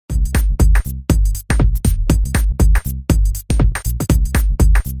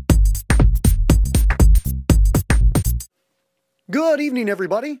Good evening,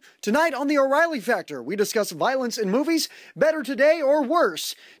 everybody. Tonight on The O'Reilly Factor, we discuss violence in movies, better today or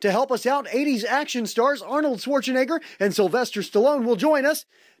worse. To help us out, 80s action stars Arnold Schwarzenegger and Sylvester Stallone will join us.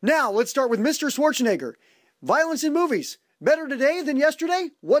 Now, let's start with Mr. Schwarzenegger. Violence in movies, better today than yesterday?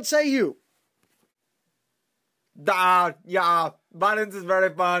 What say you? Yeah, violence is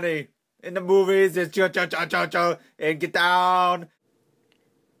very funny. In the movies, it's cha-cha-cha-cha-cha and get down.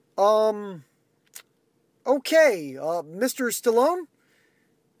 Okay, Mr. Stallone?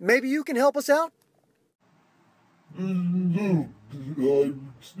 Maybe you can help us out? No,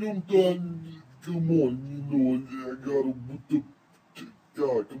 I'm still done. Come on, I gotta put the...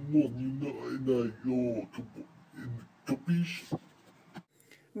 Yeah, come on, capiche?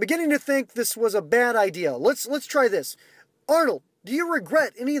 I'm beginning to think this was a bad idea. Let's try this. Arnold, do you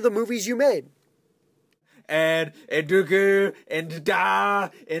regret any of the movies you made? And do go, and da,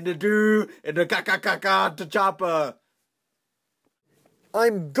 and the do, and the ka to chopper.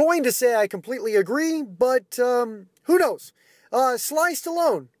 I'm going to say I completely agree, but, who knows? Sly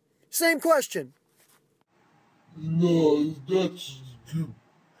Stallone, same question. No, that's a good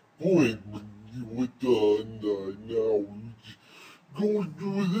point with, now, go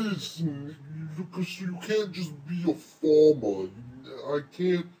do this, because you can't just be a farmer. I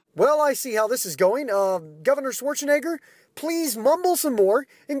can't... Well, I see how this is going. Governor Schwarzenegger, please mumble some more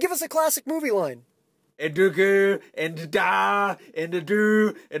and give us a classic movie line. And do go, and da, and the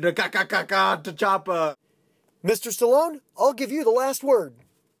do, and the ka to chopper. Mr. Stallone, I'll give you the last word.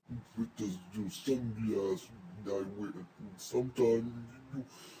 With your sunglasses I wear sometimes,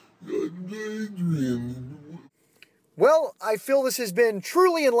 Adrian. Well, I feel this has been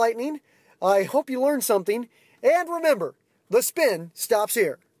truly enlightening. I hope you learned something. And remember, the spin stops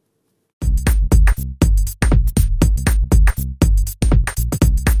here.